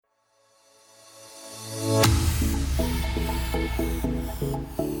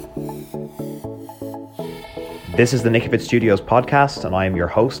This is the Nikifit Studios podcast, and I am your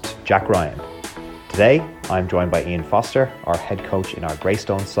host, Jack Ryan. Today, I'm joined by Ian Foster, our head coach in our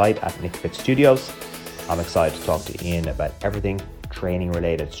Greystone site at Nikifit Studios. I'm excited to talk to Ian about everything training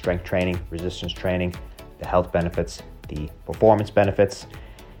related, strength training, resistance training, the health benefits, the performance benefits.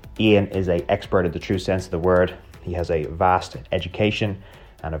 Ian is an expert in the true sense of the word. He has a vast education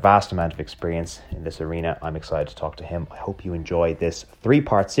and a vast amount of experience in this arena. I'm excited to talk to him. I hope you enjoy this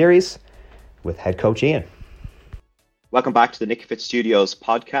 3-part series with head coach Ian. Welcome back to the Nikifit Studios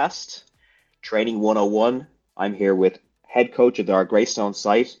podcast, Training 101. I'm here with head coach of our Greystone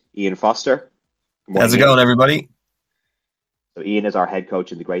site, Ian Foster. How's it going, everybody? So Ian is our head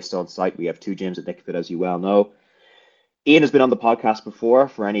coach in the Greystone site. We have 2 gyms at Nikifit, as you well know. Ian has been on the podcast before.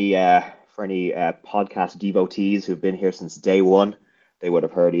 For any podcast devotees who've been here since day one, they would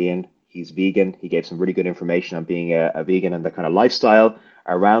have heard Ian. He's vegan. He gave some really good information on being a vegan and the kind of lifestyle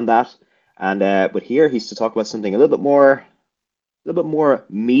around that. And but here he's to talk about something a little bit more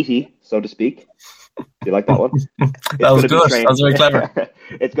meaty, so to speak. Do you like that one? That was good. That was very clever.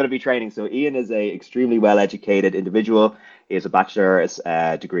 It's going to be training. So Ian is a extremely well-educated individual. He has a bachelor's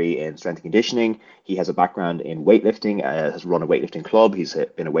degree in strength and conditioning. He has a background in weightlifting, has run a weightlifting club. He's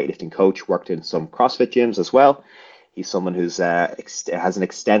been a weightlifting coach, worked in some CrossFit gyms as well. He's someone who's has an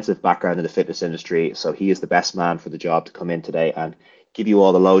extensive background in the fitness industry. So he is the best man for the job to come in today and give you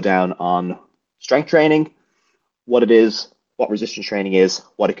all the lowdown on strength training, what it is, what resistance training is,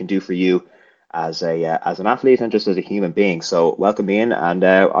 what it can do for you as an athlete and just as a human being. So welcome Ian, and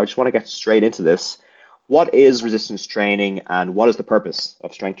I just want to get straight into this. What is resistance training and what is the purpose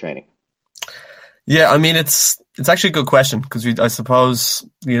of strength training? Yeah, I mean, it's actually a good question because I suppose,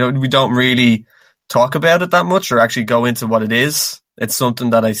 we don't really talk about it that much or actually go into what it is. It's something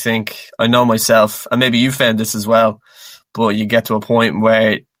that I think I know myself, and maybe you found this as well, but you get to a point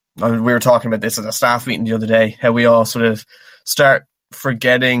where we were talking about this at a staff meeting the other day, how we all sort of start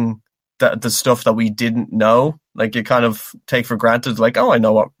forgetting the stuff that we didn't know. Like you kind of take for granted, like, oh, I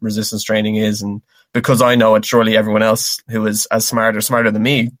know what resistance training is. And because I know it, surely everyone else who is as smart or smarter than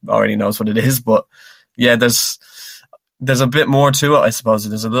me already knows what it is. But yeah, there's a bit more to it, I suppose.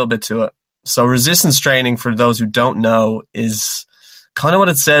 There's a little bit to it. So resistance training, for those who don't know, is kind of what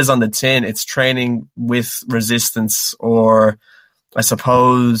it says on the tin. It's training with resistance, or I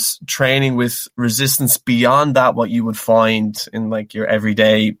suppose training with resistance beyond that, what you would find in like your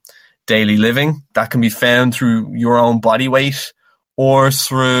everyday daily living. That can be found through your own body weight or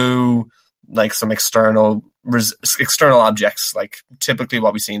through like some external objects, like typically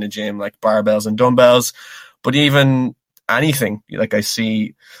what we see in the gym, like barbells and dumbbells, but even anything. Like I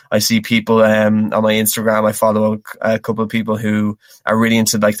see people on my Instagram. I follow a couple of people who are really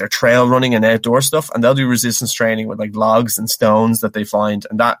into like their trail running and outdoor stuff, and they'll do resistance training with like logs and stones that they find,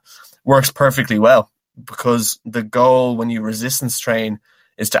 and that works perfectly well because the goal when you resistance train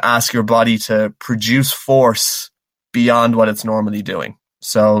is to ask your body to produce force beyond what it's normally doing.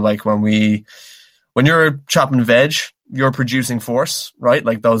 So like when you're chopping veg, you're producing force, right?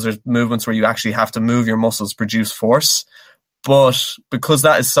 Like those are movements where you actually have to move your muscles, produce force. But because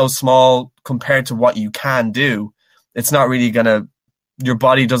that is so small compared to what you can do, it's not really your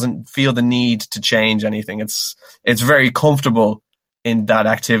body doesn't feel the need to change anything. It's very comfortable in that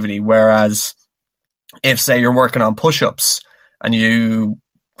activity. Whereas if, say, you're working on push-ups and you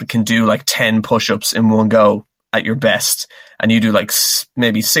can do like 10 push-ups in one go at your best, and you do like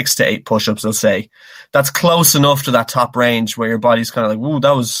maybe 6 to 8 push-ups, let's say, that's close enough to that top range where your body's kind of like, whoa,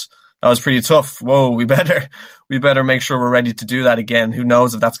 that was pretty tough. Whoa, we better make sure we're ready to do that again. Who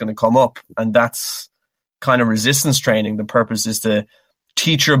knows if that's going to come up? And that's kind of resistance training. The purpose is to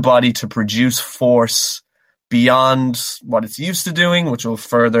teach your body to produce force beyond what it's used to doing, which will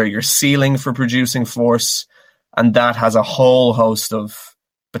further your ceiling for producing force. And that has a whole host of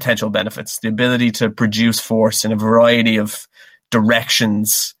potential benefits. The ability to produce force in a variety of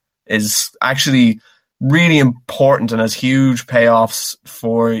directions is actually really important and has huge payoffs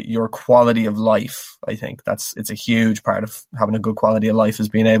for your quality of life. I think it's a huge part of having a good quality of life, is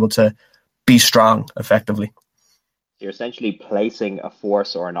being able to be strong effectively. You're essentially placing a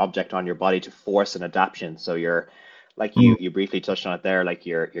force or an object on your body to force an adaptation. So you're like you briefly touched on it there, like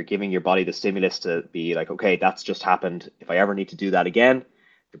you're giving your body the stimulus to be like, okay, that's just happened. If I ever need to do that again,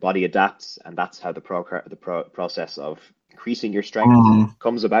 your body adapts, and that's how the process of increasing your strength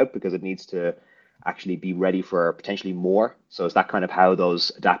comes about, because it needs to actually be ready for potentially more. So is that kind of how those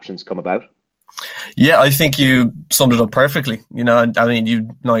adaptations come about? Yeah, I think you summed it up perfectly. I mean, you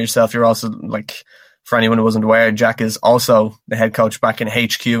know yourself, you're also like, for anyone who wasn't aware, Jack is also the head coach back in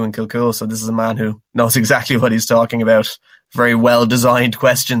HQ in Kilcoole. So this is a man who knows exactly what he's talking about very well designed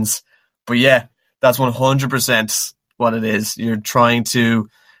questions. But yeah, that's 100% what it is. You're trying to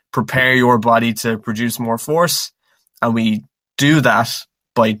prepare your body to produce more force, and we do that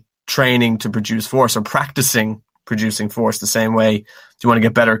by training to produce force or practicing producing force. The same way, if you want to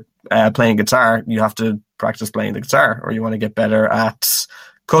get better playing guitar, you have to practice playing the guitar. Or you want to get better at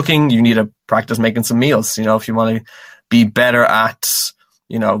cooking, you need to practice making some meals. If you want to be better at,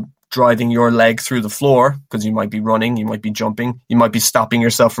 driving your leg through the floor, because you might be running, you might be jumping, you might be stopping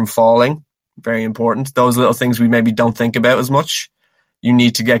yourself from falling. Very important. Those little things we maybe don't think about as much. You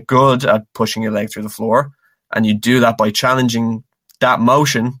need to get good at pushing your leg through the floor. And you do that by challenging that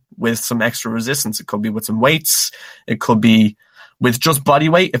motion with some extra resistance. It could be with some weights. It could be with just body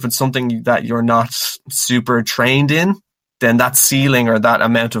weight. If it's something that you're not super trained in, then that ceiling or that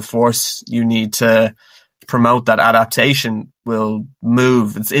amount of force you need to promote that adaptation will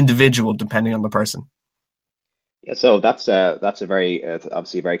move. It's individual depending on the person. Yeah, so that's a very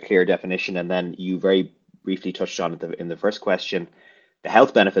obviously a very clear definition, and then you very briefly touched on it in the first question, the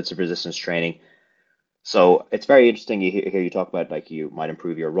health benefits of resistance training. So it's very interesting to hear you talk about, like, you might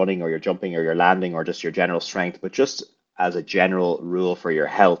improve your running or your jumping or your landing or just your general strength, but just as a general rule for your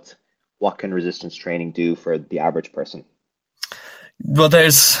health, what can resistance training do for the average person? Well,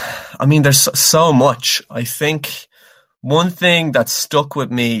 there's so much. I think one thing that stuck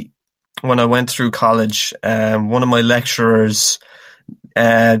with me when I went through college, one of my lecturers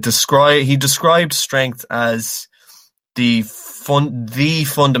described strength as the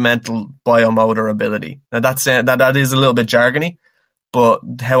fundamental biomotor ability. Now that is a little bit jargony, but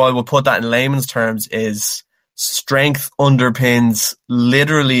how I will put that in layman's terms is strength underpins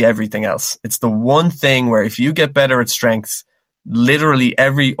literally everything else. It's the one thing where if you get better at strength, literally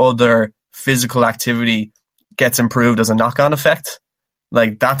every other physical activity gets improved as a knock-on effect.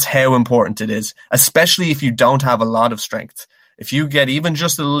 Like, that's how important it is, especially if you don't have a lot of strength. If you get even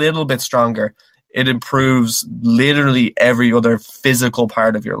just a little bit stronger, it improves literally every other physical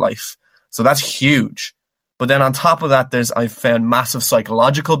part of your life. So that's huge. But then on top of that, I've found massive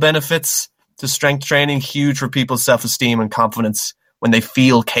psychological benefits to strength training, huge for people's self-esteem and confidence when they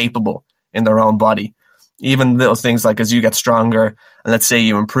feel capable in their own body. Even little things like, as you get stronger, and let's say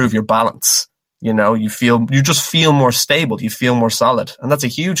you improve your balance, you just feel more stable, you feel more solid. And that's a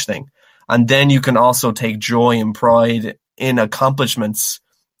huge thing. And then you can also take joy and pride in accomplishments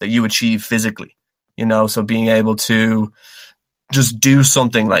that you achieve physically, so being able to just do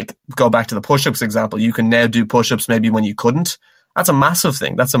something like, go back to the push-ups example, you can now do push-ups maybe when you couldn't. That's a massive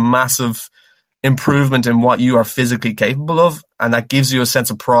thing. That's a massive improvement in what you are physically capable of. And that gives you a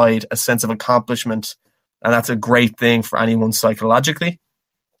sense of pride, a sense of accomplishment. And that's a great thing for anyone psychologically.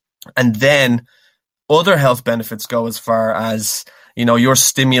 And then other health benefits go as far as, you're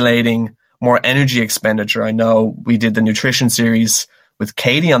stimulating more energy expenditure. I know we did the nutrition series with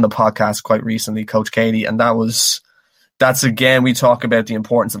Katie on the podcast quite recently, Coach Katie. And that's again, we talk about the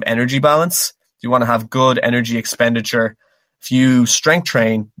importance of energy balance. You want to have good energy expenditure. If you strength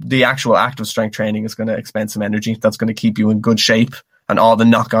train, the actual act of strength training is going to expend some energy. That's going to keep you in good shape, and all the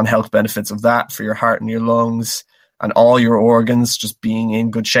knock-on health benefits of that for your heart and your lungs and all your organs just being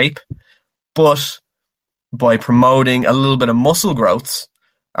in good shape. But by promoting a little bit of muscle growth,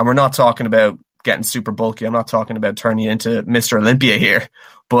 and we're not talking about getting super bulky, I'm not talking about turning you into Mr. Olympia here,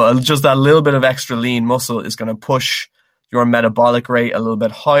 but just that little bit of extra lean muscle is going to push your metabolic rate a little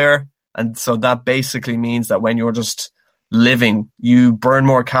bit higher. And so that basically means that when you're just living, you burn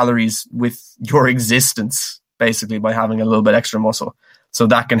more calories with your existence, basically, by having a little bit extra muscle. So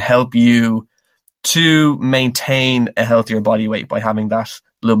that can help you to maintain a healthier body weight by having that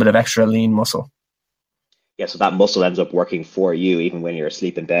little bit of extra lean muscle. Yeah, so that muscle ends up working for you even when you're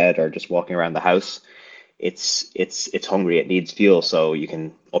asleep in bed or just walking around the house. It's hungry, it needs fuel, so you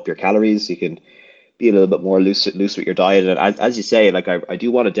can up your calories, you can be a little bit more loose with your diet. And as you say, like, I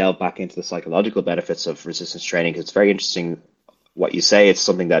do want to delve back into the psychological benefits of resistance training, because it's very interesting what you say. It's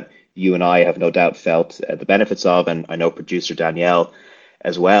something that you and I have no doubt felt the benefits of, and I know producer Danielle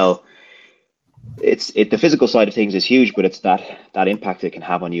as well. The physical side of things is huge, but it's that impact it can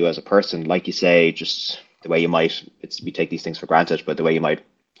have on you as a person. Like you say, just the way we take these things for granted, but the way you might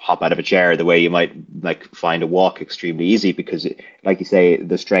hop out of a chair, the way you might like find a walk extremely easy, because like you say,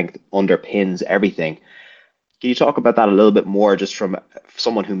 the strength underpins everything. Can you talk about that a little bit more, just from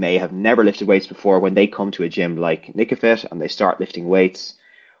someone who may have never lifted weights before, when they come to a gym like Nikafit and they start lifting weights,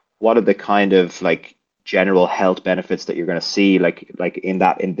 what are the kind of like general health benefits that you're going to see, like in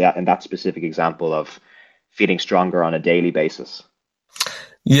that specific example of feeling stronger on a daily basis?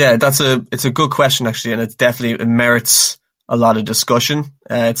 Yeah, it's a good question actually, and it merits a lot of discussion.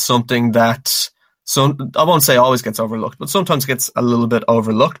 It's something that So I won't say always gets overlooked, but sometimes gets a little bit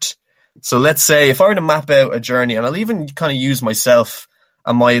overlooked. So let's say if I were to map out a journey, and I'll even kind of use myself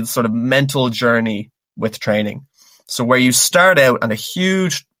and my sort of mental journey with training. So where you start out, and a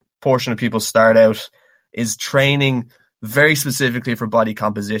huge portion of people start out, is training very specifically for body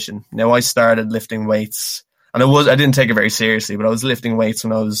composition. Now, I started lifting weights, and I didn't take it very seriously, but I was lifting weights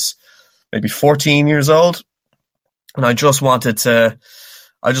when I was maybe 14 years old, and I just wanted to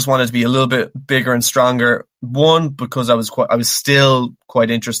be a little bit bigger and stronger. One, because I was still quite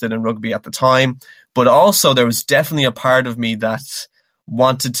interested in rugby at the time, but also there was definitely a part of me that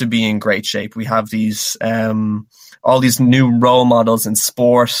wanted to be in great shape. We have these all these new role models in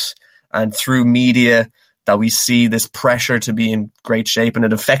sport and through media that we see this pressure to be in great shape, and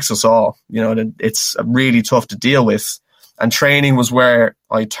it affects us all. You know, it's really tough to deal with. And training was where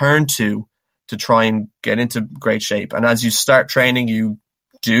I turned to try and get into great shape. And as you start training, you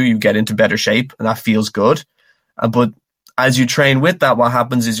get into better shape, and that feels good. But as you train with that, what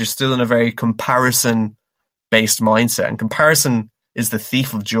happens is you're still in a very comparison-based mindset. And comparison is the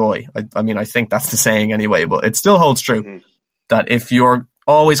thief of joy. I mean, I think that's the saying anyway, but it still holds true that if you're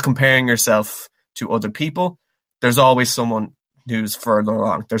always comparing yourself to other people, there's always someone who's further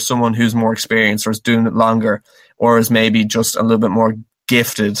along. There's someone who's more experienced or is doing it longer or is maybe just a little bit more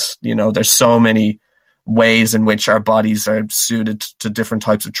gifted. You know, there's so many ways in which our bodies are suited to different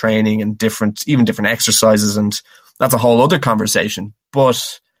types of training and different exercises. And that's a whole other conversation.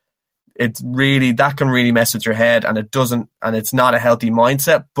 But that can really mess with your head, and it's not a healthy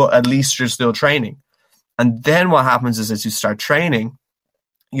mindset, but at least you're still training. And then what happens is as you start training,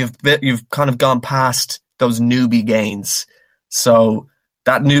 you've kind of gone past those newbie gains. So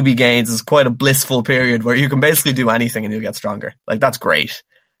that newbie gains is quite a blissful period where you can basically do anything and you'll get stronger. Like, that's great.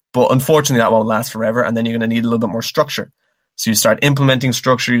 But unfortunately, that won't last forever. And then you're going to need a little bit more structure. So you start implementing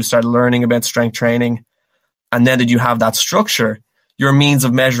structure, you start learning about strength training. And then that you have that structure, your means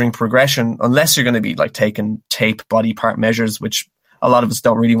of measuring progression, unless you're going to be like taking tape body part measures, which a lot of us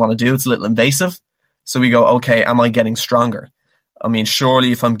don't really want to do. It's a little invasive. So we go, okay, am I getting stronger? I mean,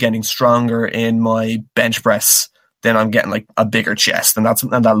 surely if I'm getting stronger in my bench press, then I'm getting like a bigger chest, and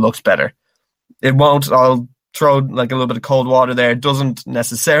that looks better. It won't. I'll throw like a little bit of cold water there. It doesn't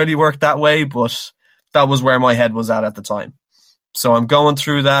necessarily work that way, but that was where my head was at the time. So I'm going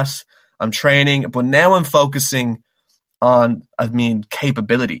through that. I'm training, but now I'm focusing on,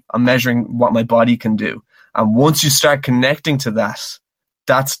 capability. I'm measuring what my body can do. And once you start connecting to that,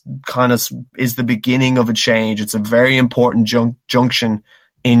 that's kind of is the beginning of a change. It's a very important junction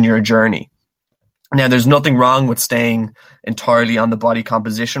in your journey. Now, there's nothing wrong with staying entirely on the body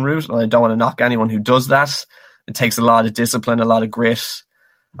composition route. I don't want to knock anyone who does that. It takes a lot of discipline, a lot of grit,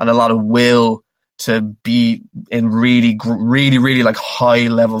 and a lot of will to be in really, really, really like high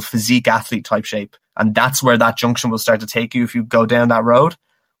level physique athlete type shape. And that's where that junction will start to take you if you go down that road.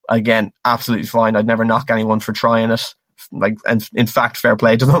 Again, absolutely fine. I'd never knock anyone for trying it. And in fact, fair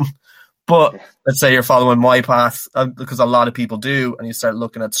play to them. But let's say you're following my path, because a lot of people do, and you start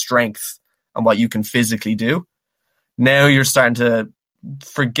looking at strength and what you can physically do. Now you're starting to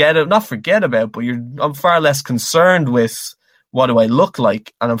not forget about, but I'm far less concerned with what do I look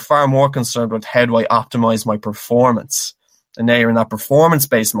like, and I'm far more concerned with how do I optimize my performance. And now you're in that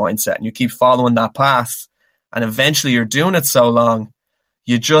performance-based mindset, and you keep following that path, and eventually you're doing it so long,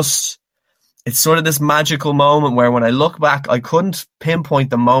 it's sort of this magical moment where when I look back, I couldn't pinpoint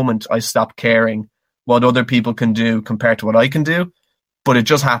the moment I stopped caring what other people can do compared to what I can do, but it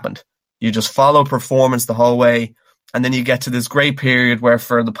just happened. You just follow performance the whole way, and then you get to this great period where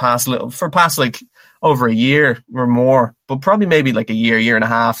for past like over a year or more, but probably maybe like a year and a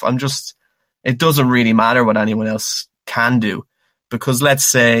half, it doesn't really matter what anyone else can do. Because let's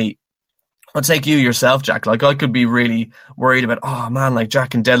say, I'll take you yourself, Jack. Like, I could be really worried about, oh man, like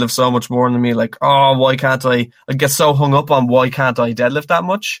Jack can deadlift so much more than me. Like, oh, why can't I get so hung up on why can't I deadlift that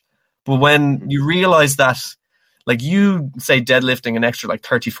much? But when you realize that, like, you say deadlifting an extra like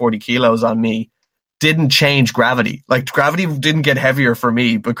 30, 40 kilos on me didn't change gravity. Like, gravity didn't get heavier for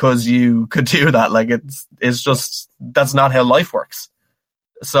me because you could do that. Like, it's just, that's not how life works.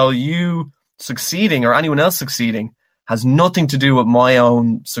 So you succeeding or anyone else succeeding has nothing to do with my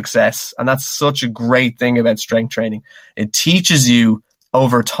own success. And that's such a great thing about strength training. It teaches you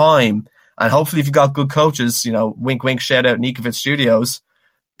over time, and hopefully if you've got good coaches, wink, wink, shout out Nikkovic Studios,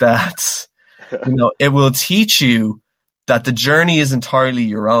 that, it will teach you that the journey is entirely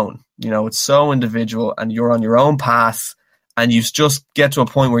your own. It's so individual, and you're on your own path, and you just get to a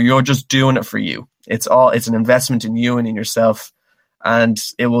point where you're just doing it for you. It's an investment in you and in yourself. And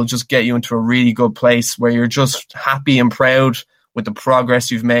it will just get you into a really good place where you're just happy and proud with the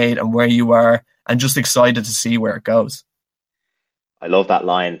progress you've made and where you are. and just excited to see where it goes. I love that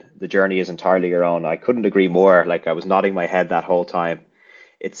line. The journey is entirely your own. I couldn't agree more. Like, I was nodding my head that whole time.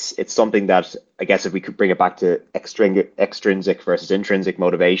 It's something that, I guess, if we could bring it back to extrinsic versus intrinsic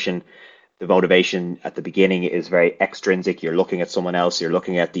motivation, the motivation at the beginning is very extrinsic. You're looking at someone else, you're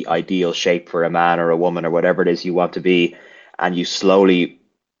looking at the ideal shape for a man or a woman or whatever it is you want to be, and you slowly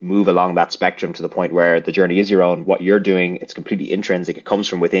move along that spectrum to the point where the journey is your own. What you're doing, it's completely intrinsic. It comes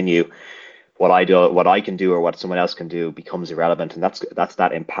from within you. What I do, what I can do, or what someone else can do becomes irrelevant, and that's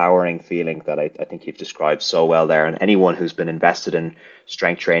that empowering feeling that I think you've described so well there. And anyone who's been invested in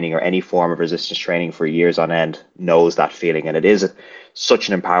strength training or any form of resistance training for years on end knows that feeling, and it is such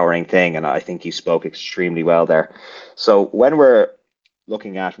an empowering thing. And I think you spoke extremely well there. So when we're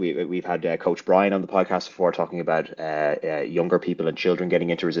looking at, we've had Coach Brian on the podcast before talking about younger people and children getting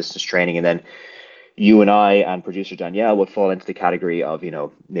into resistance training, and then you and I and producer Danielle would fall into the category of,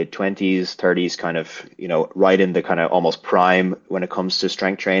 mid-20s, 30s, kind of, right in the kind of almost prime when it comes to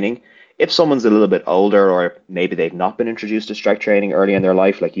strength training. If someone's a little bit older, or maybe they've not been introduced to strength training early in their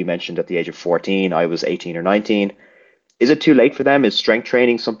life, like you mentioned at the age of 14, I was 18 or 19, is it too late for them? Is strength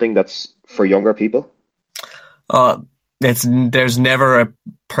training something that's for younger people? There's never a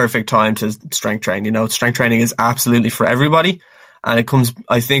perfect time to strength train. Strength training is absolutely for everybody. And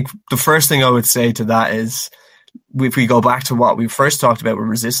I think the first thing I would say to that is, if we go back to what we first talked about with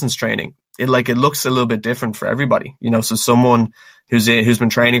resistance training, it looks a little bit different for everybody. So someone who's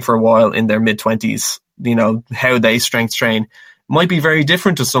been training for a while in their mid-20s, how they strength train might be very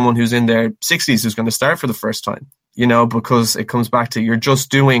different to someone who's in their 60s who's going to start for the first time, because it comes back to, you're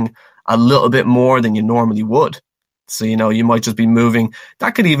just doing a little bit more than you normally would. So, you might just be moving.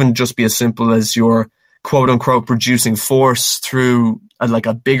 That could even just be as simple as your quote unquote producing force through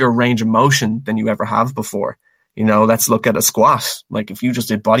a bigger range of motion than you ever have before. Let's look at a squat. Like, if you just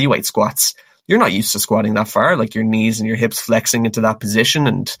did bodyweight squats, you're not used to squatting that far, like your knees and your hips flexing into that position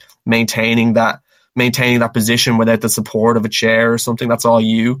and maintaining that position without the support of a chair or something. That's all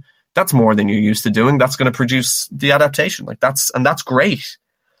you. That's more than you're used to doing. That's going to produce the adaptation. That's great.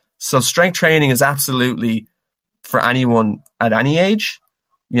 So strength training is absolutely for anyone at any age.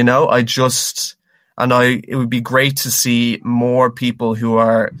 It would be great to see more people who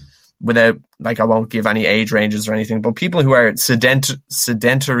are, without, I won't give any age ranges or anything, but people who are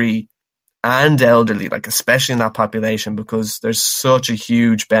sedentary and elderly, especially in that population, because there's such a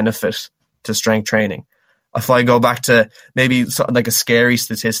huge benefit to strength training. If I go back to maybe a scary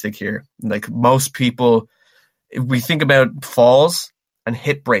statistic here, most people, if we think about falls and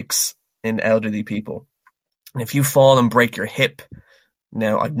hip breaks in elderly people, and if you fall and break your hip,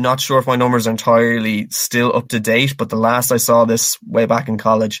 now, I'm not sure if my numbers are entirely still up to date, but the last I saw this way back in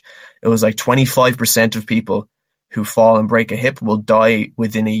college, it was 25% of people who fall and break a hip will die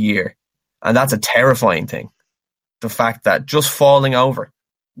within a year. And that's a terrifying thing. The fact that just falling over,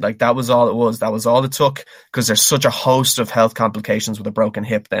 that was all it was. That was all it took, because there's such a host of health complications with a broken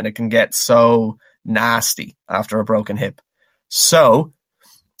hip. Then it can get so nasty after a broken hip. So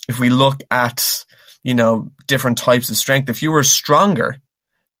if we look at different types of strength, if you were stronger,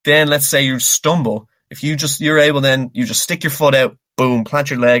 then let's say you stumble, you're able, then you just stick your foot out, boom, plant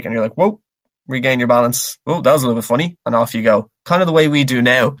your leg, and you're like, whoa, regain your balance. Oh, that was a little bit funny. And off you go. Kind of the way we do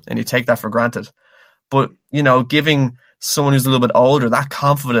now. And you take that for granted. But, giving someone who's a little bit older that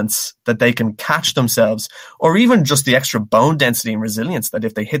confidence that they can catch themselves, or even just the extra bone density and resilience that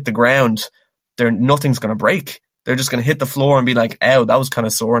if they hit the ground, nothing's going to break. They're just going to hit the floor and be like, ow, that was kind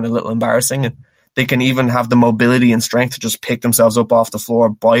of sore and a little embarrassing. And they can even have the mobility and strength to just pick themselves up off the floor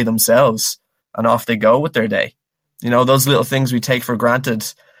by themselves, and off they go with their day. Those little things we take for granted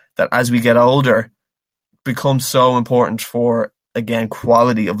that as we get older become so important for, again,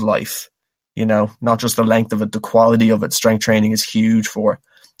 quality of life. Not just the length of it, the quality of it. Strength training is huge for.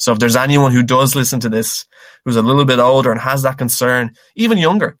 So if there's anyone who does listen to this, who's a little bit older and has that concern, even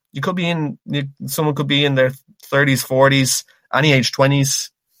younger, someone could be in their 30s, 40s, any age, 20s,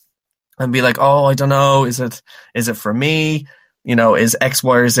 and be like, oh, I don't know, is it for me? Is X,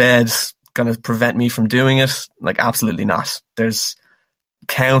 Y, or Z going to prevent me from doing it? Absolutely not. There's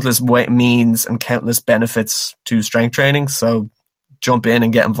countless means and countless benefits to strength training. So jump in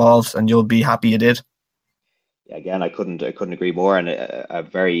and get involved, and you'll be happy you did. Yeah, again, I couldn't agree more. And a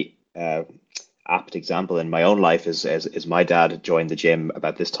very apt example in my own life is my dad joined the gym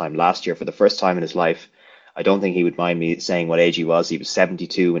about this time last year for the first time in his life. I don't think he would mind me saying what age he was. He was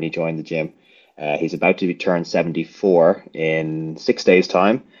 72 when he joined the gym. He's about to turn 74 in 6 days'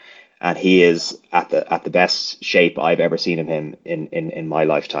 time, and he is at the best shape I've ever seen him in my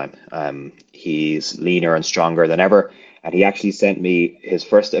lifetime. He's leaner and stronger than ever, And he actually sent me his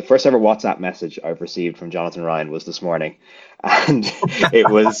first ever WhatsApp message I've received from Jonathan Ryan was this morning. And it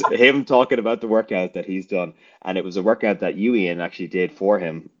was him talking about the workout that he's done. And it was a workout that you, Ian, actually did for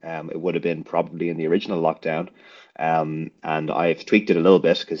him. It would have been probably in the original lockdown. And I've tweaked it a little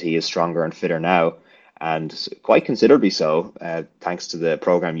bit because he is stronger and fitter now, and quite considerably so, thanks to the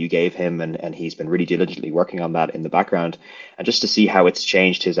program you gave him. And he's been really diligently working on that in the background. And just to see how it's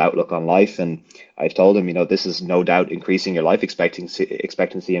changed his outlook on life. And I've told him, this is no doubt increasing your life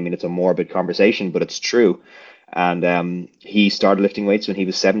expectancy. I mean, it's a morbid conversation, but it's true. And he started lifting weights when he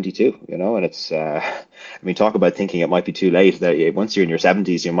was 72, and it's, talk about thinking it might be too late. That once you're in your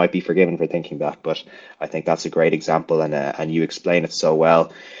 70s, you might be forgiven for thinking that. But I think that's a great example, and you explain it so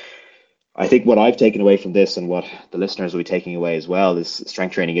well. I think what I've taken away from this, and what the listeners will be taking away as well, is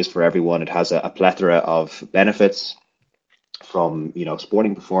strength training is for everyone. It has a plethora of benefits, from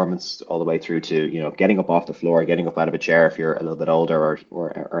sporting performance all the way through to getting up off the floor, getting up out of a chair if you're a little bit older,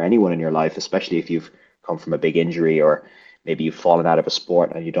 or anyone in your life, especially if you've come from a big injury, or maybe you've fallen out of a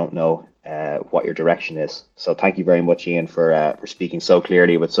sport and you don't know what your direction is. So thank you very much, Ian, for speaking so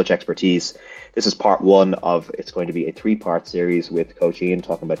clearly with such expertise. This is part one of, it's going to be a 3-part series with Coach Ian,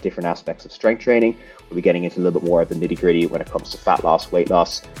 talking about different aspects of strength training. We'll be getting into a little bit more of the nitty gritty when it comes to fat loss, weight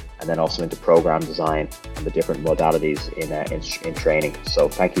loss, and then also into program design and the different modalities in training. So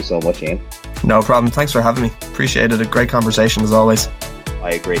thank you so much, Ian. No problem. Thanks for having me. Appreciate it. A great conversation as always.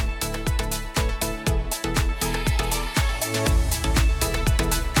 I agree.